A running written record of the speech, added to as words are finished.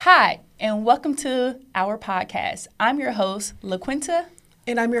Hi, and welcome to our podcast. I'm your host, LaQuinta.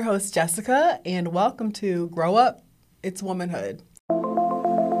 And I'm your host, Jessica, and welcome to Grow Up, It's Womanhood.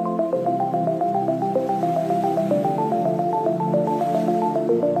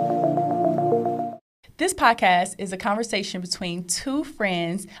 This podcast is a conversation between two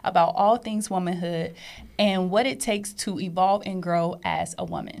friends about all things womanhood and what it takes to evolve and grow as a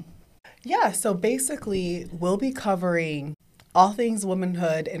woman. Yeah, so basically, we'll be covering all things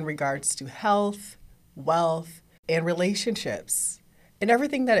womanhood in regards to health, wealth, and relationships, and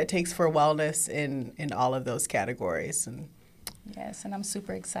everything that it takes for wellness in all of those categories. And Yes, and I'm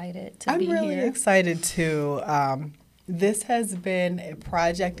super excited to be I'm really here. excited too. This has been a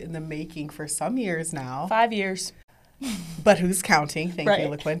project in the making for some years now. 5 years. But who's counting? Thank you, Right.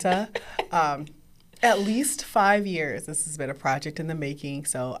 LaQuinta. At least 5 years, this has been a project in the making.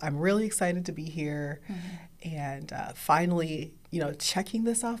 So I'm really excited to be here and finally, checking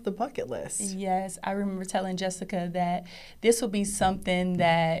this off the bucket list. Yes, I remember telling Jessica that this will be something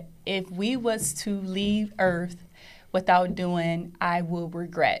that if we was to leave Earth without doing, I will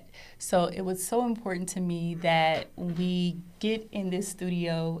regret. So it was so important to me that we get in this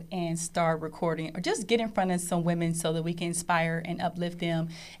studio and start recording or just get in front of some women so that we can inspire and uplift them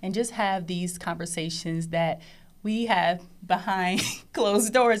and just have these conversations that we have behind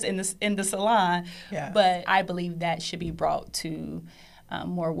closed doors in the salon. Yes. But I believe that should be brought to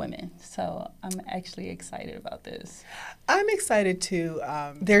more women. So I'm actually excited about this. I'm excited too.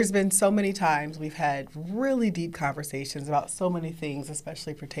 There's been so many times we've had really deep conversations about so many things,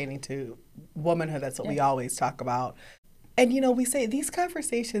 especially pertaining to womanhood. That's what we always talk about. And, we say these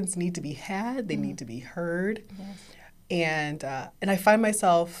conversations need to be had. They need to be heard. Yes. And I find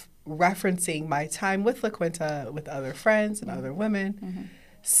myself referencing my time with LaQuinta with other friends and other women.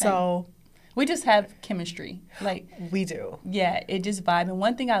 So We just have chemistry. we do. Yeah, it just vibe. And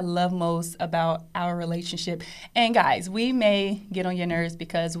one thing I love most about our relationship, and guys, we may get on your nerves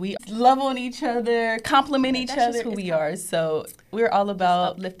because we love on each other, compliment each That's other, just who we are. So we're all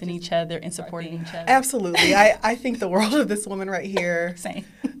about lifting each other and supporting each other. Absolutely. I think the world of this woman right here. Same.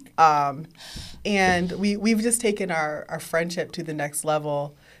 And we've just taken our friendship to the next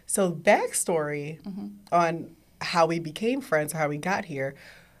level. So backstory on how we became friends, how we got here.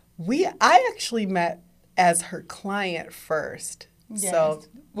 I actually met as her client first. Yes. So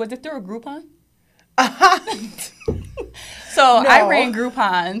Was it through a Groupon? So No. I ran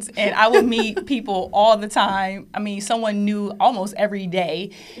Groupons and I would meet people all the time. I mean, someone new almost every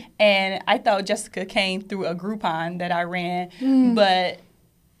day. And I thought Jessica came through a Groupon that I ran, but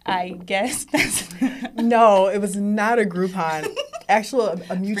I guess that's no, it was not a Groupon. Actually,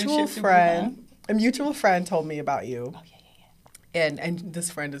 a mutual Friendship through friend. A mutual friend told me about you. Oh, yeah. And this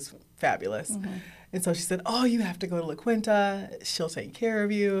friend is fabulous. And so she said, oh, you have to go to LaQuinta. She'll take care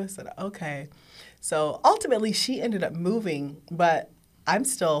of you. I said, okay. So ultimately, she ended up moving, but I'm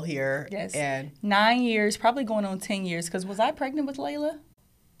still here. Yes. And 9 years, probably going on 10 years. Because was I pregnant with Layla?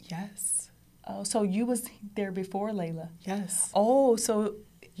 yes, Oh, so you was there before Layla. yes. Oh, so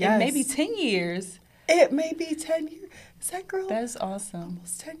Yes. it may be 10 years. It may be 10 years. Is that girl That's awesome.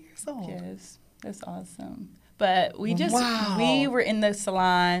 almost 10 years old? Yes, that's awesome. But we Wow. were in the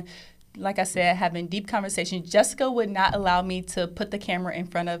salon, like I said, having deep conversations. Jessica would not allow me to put the camera in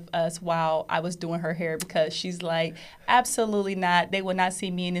front of us while I was doing her hair because she's like, absolutely not. They will not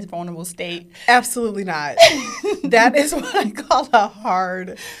see me in this vulnerable state. Absolutely not. That is what I call a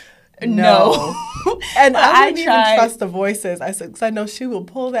hard No. And But I wouldn't even tried. trust the voices. I said, because I know she will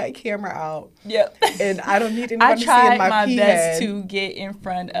pull that camera out. Yep. And I don't need anyone I to see tried in my pea best head. to get in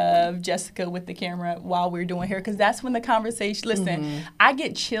front of Jessica with the camera while we were doing hair because that's when the conversation. Listen, I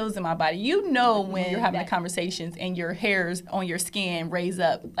get chills in my body. You know when you're having the conversations and your hairs on your skin raise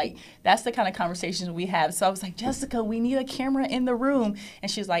up. Like that's the kind of conversations we have. So I was like, Jessica, we need a camera in the room,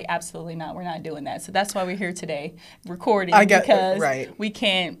 and she's like, absolutely not. We're not doing that. So that's why we're here today recording because right. we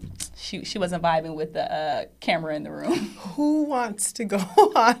can't. She wasn't vibing with the camera in the room. Who wants to go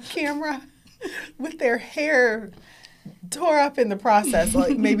on camera with their hair tore up in the process?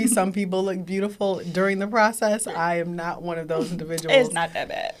 Like maybe some people look beautiful during the process. I am not one of those individuals. It's not that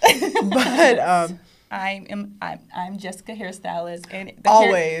bad. But I'm Jessica hairstylist, and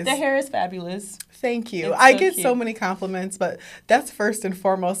Always. The hair is fabulous. thank you. It's I so get so cute. many compliments, but that's first and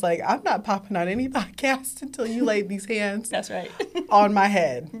foremost. Like I'm not popping on any podcast until you lay these hands That's right. on my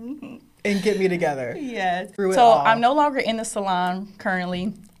head and get me together. Yes. Through it So all. I'm no longer in the salon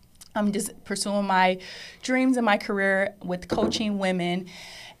currently. I'm just pursuing my dreams and my career with coaching women.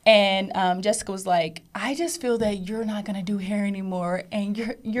 And Jessica was like, I just feel that you're not going to do hair anymore and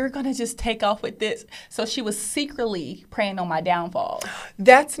you're going to just take off with this. So she was secretly preying on my downfall.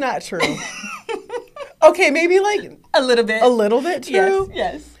 That's not true. Okay, maybe like a little bit. A little bit true.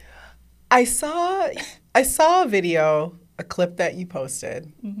 Yes. I saw a video, a clip that you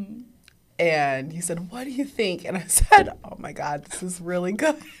posted. Mm-hmm. And you said, "What do you think?" And I said, "Oh my God, this is really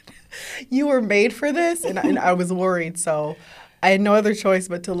good. You were made for this." And I was worried, so I had no other choice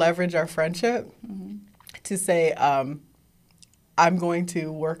but to leverage our friendship to say, I'm going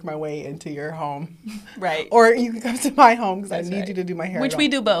to work my way into your home. Right. Or you can come to my home because I need right. you to do my hair. Which we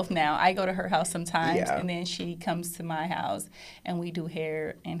do both now. I go to her house sometimes, Yeah. and then she comes to my house, and we do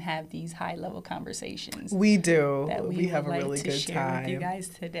hair and have these high-level conversations. We do. That we have a really good share time. with you guys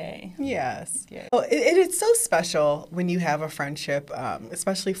today. Yes. Yeah. Well, it's so special when you have a friendship,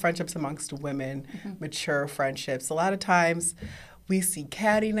 especially friendships amongst women, mature friendships. A lot of times we see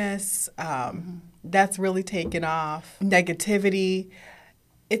cattiness. That's really taken off. Negativity.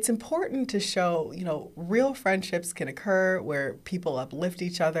 It's important to show, real friendships can occur where people uplift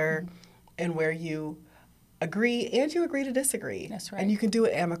each other and where you agree to disagree. That's right. And you can do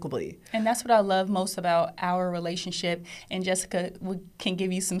it amicably. And that's what I love most about our relationship. And Jessica can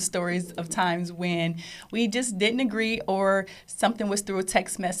give you some stories of times when we just didn't agree or something was through a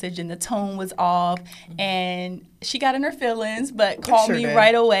text message and the tone was off and she got in her feelings, but called me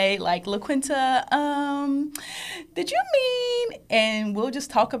right away like, LaQuinta, did you mean? And we'll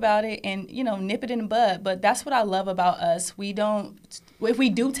just talk about it and, nip it in the bud. But that's what I love about us. If we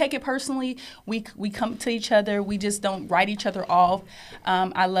do take it personally, we come to each other. We just don't write each other off.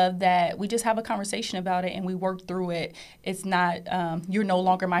 I love that we just have a conversation about it and we work through it. It's not you're no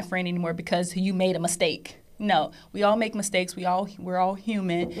longer my friend anymore because you made a mistake. No, we all make mistakes. We're all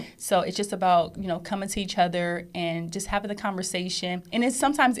human. So it's just about, coming to each other and just having the conversation. And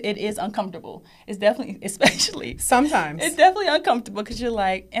sometimes it is uncomfortable. It's definitely, sometimes it's definitely uncomfortable because you're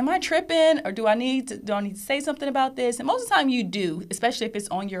like, am I tripping or do I need to say something about this? And most of the time you do, especially if it's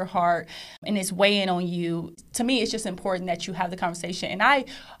on your heart and it's weighing on you. To me, it's just important that you have the conversation. And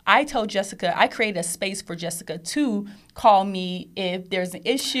I told Jessica, I created a space for Jessica to call me if there's an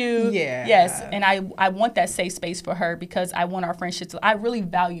issue. Yeah. Yes. And I want that safe space for her because I want our friendships. I really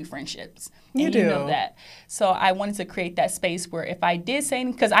value friendships. You do. You know that. So I wanted to create that space where if I did say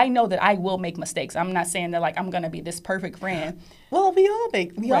anything, because I know that I will make mistakes. I'm not saying that like I'm going to be this perfect friend. Well, we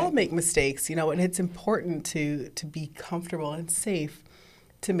all make mistakes, and it's important to be comfortable and safe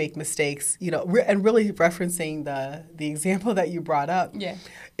to make mistakes, and really referencing the example that you brought up. Yeah.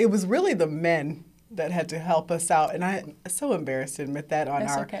 It was really the men that had to help us out. And I'm so embarrassed to admit that on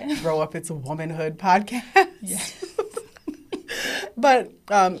our Grow Up It's a Womanhood podcast. Yes. But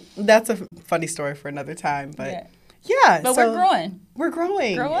that's a funny story for another time. But but so we're growing. We're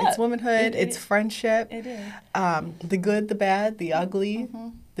growing. Grow up. It's womanhood. It's friendship. It is. The good, the bad, the ugly,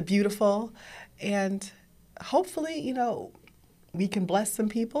 the beautiful. And hopefully, we can bless some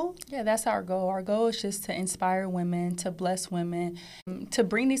people. Yeah, that's our goal. Our goal is just to inspire women, to bless women, to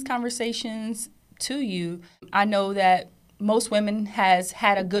bring these conversations to you. I know that most women has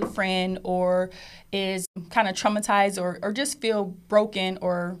had a good friend or is kind of traumatized or just feel broken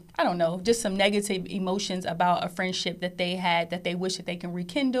or, I don't know, just some negative emotions about a friendship that they had that they wish that they can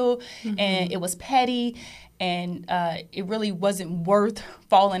rekindle. And it was petty and it really wasn't worth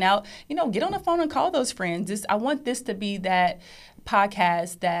falling out. Get on the phone and call those friends. I want this to be that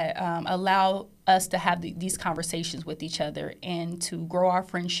podcast that allow us to have these conversations with each other and to grow our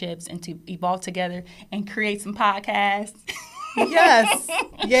friendships and to evolve together and create some podcasts. Yes.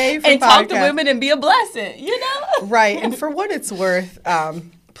 Yay for and podcast. Talk to women and be a blessing, Right. And for what it's worth,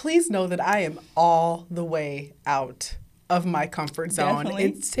 please know that I am all the way out of my comfort zone. Definitely.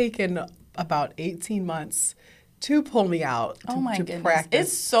 It's taken about 18 months to pull me out to practice.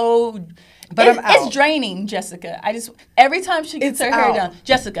 It's so... But I'm out. It's draining, Jessica. Every time she gets her hair done,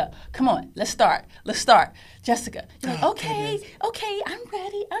 Jessica, come on, let's start. Jessica, you're like, okay, I'm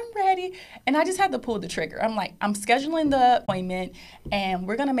ready. And I just had to pull the trigger. I'm like, I'm scheduling the appointment and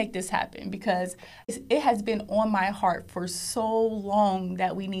we're going to make this happen because it has been on my heart for so long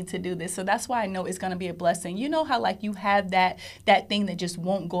that we need to do this. So that's why I know it's going to be a blessing. You know how like you have that thing that just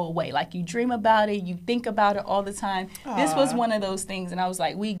won't go away. Like you dream about it, you think about it all the time. Aww. This was one of those things and I was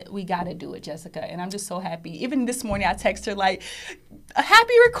like, we got to do it, Jessica. And I'm just so happy. Even this morning I texted her like, a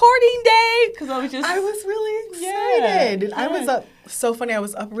happy recording day because I was really excited. And I was up, so funny, I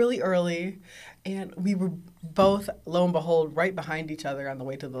was up really early and we were both, lo and behold, right behind each other on the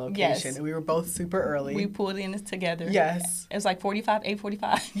way to the location. Yes. And we were both super early. We pulled in together. Yes. It was like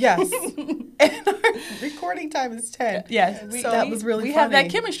 8:45. Yes. recording time is 10. Yes, So that was really we funny. have that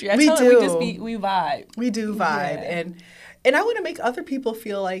chemistry. I We told you, do. we vibe. We do vibe. Yeah. And I want to make other people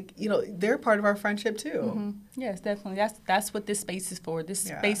feel like, you know, they're part of our friendship too. Yes, definitely. That's what this space is for. This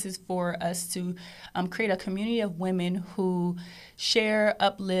Yeah. space is for us to create a community of women who share,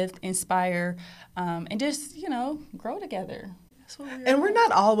 uplift, inspire, and just, you know, grow together. That's what we're And we're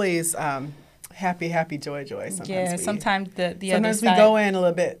not always happy, joy. Sometimes sometimes the other sometimes we side. go in a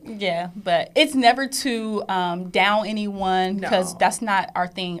little bit. Yeah, but it's never to down anyone because No. that's not our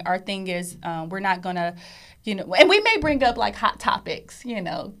thing. Our thing is we're not gonna, you know, and we may bring up like hot topics, you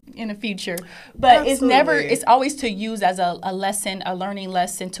know, in the future, but it's never. Absolutely. It's always to use as a lesson, a learning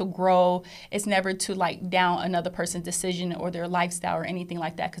lesson to grow. It's never to like down another person's decision or their lifestyle or anything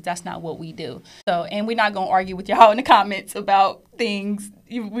like that because that's not what we do. So, and we're not gonna argue with y'all in the comments about things.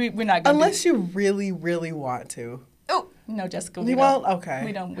 We're not gonna. Unless you really, really want to. Oh no, Jessica. You won't? Okay.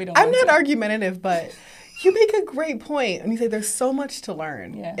 We don't. I'm want not to. argumentative, but you make a great point. And you say there's so much to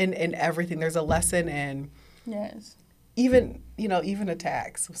learn Yeah. in everything. There's a lesson in Yes. even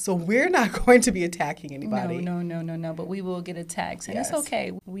attacks. So we're not going to be attacking anybody. No. But we will get attacked, and it's Yes.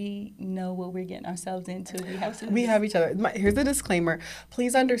 okay. We know what we're getting ourselves into. We have each other. Here's a disclaimer.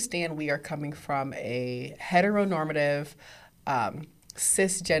 Please understand we are coming from a heteronormative,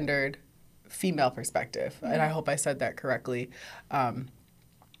 cisgendered female perspective. And I hope I said that correctly.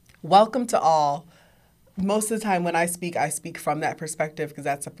 Welcome to all. Most of the time when I speak from that perspective because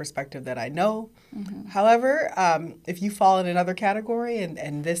that's a perspective that I know. However, if you fall in another category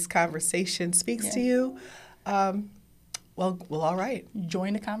and this conversation speaks to you, well, all right.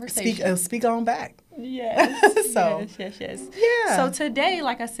 Join the conversation. Speak on back. Yes. So, yes. Yeah. So today,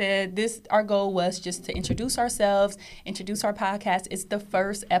 like I said, our goal was just to introduce ourselves, introduce our podcast. It's the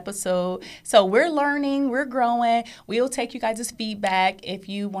first episode. So we're learning, we're growing. We'll take you guys' feedback if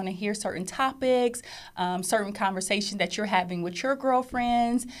you want to hear certain topics, certain conversations that you're having with your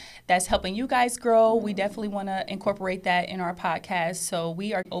girlfriends that's helping you guys grow. We definitely want to incorporate that in our podcast. So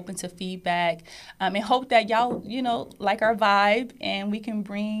we are open to feedback and hope that y'all, you know, like our vibe and we can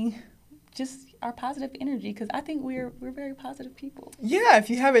bring just our positive energy because I think we're very positive people. Yeah,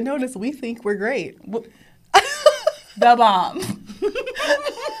 if you haven't noticed, we think we're great. The bomb.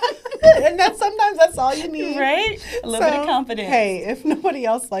 And sometimes that's all you need. Right? A little bit of confidence. Hey, if nobody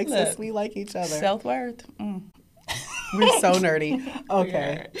else likes us, Look, we like each other. Self-worth. We're so nerdy.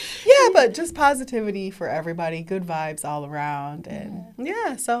 Okay. We are. Yeah, but just positivity for everybody, good vibes all around. And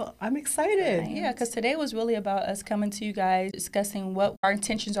yeah, so I'm excited. Yeah, because today was really about us coming to you guys, discussing what our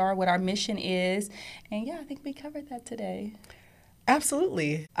intentions are, what our mission is. And yeah, I think we covered that today.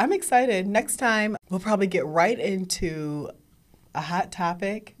 Absolutely. I'm excited. Next time, we'll probably get right into a hot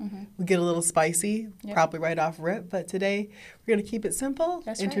topic. We get a little spicy, probably right off rip. But today, we're going to keep it simple,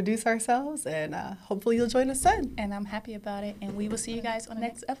 introduce ourselves, and hopefully you'll join us then. And I'm happy about it. And we will see you guys on the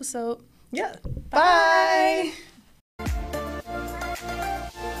next episode. Yeah. Bye.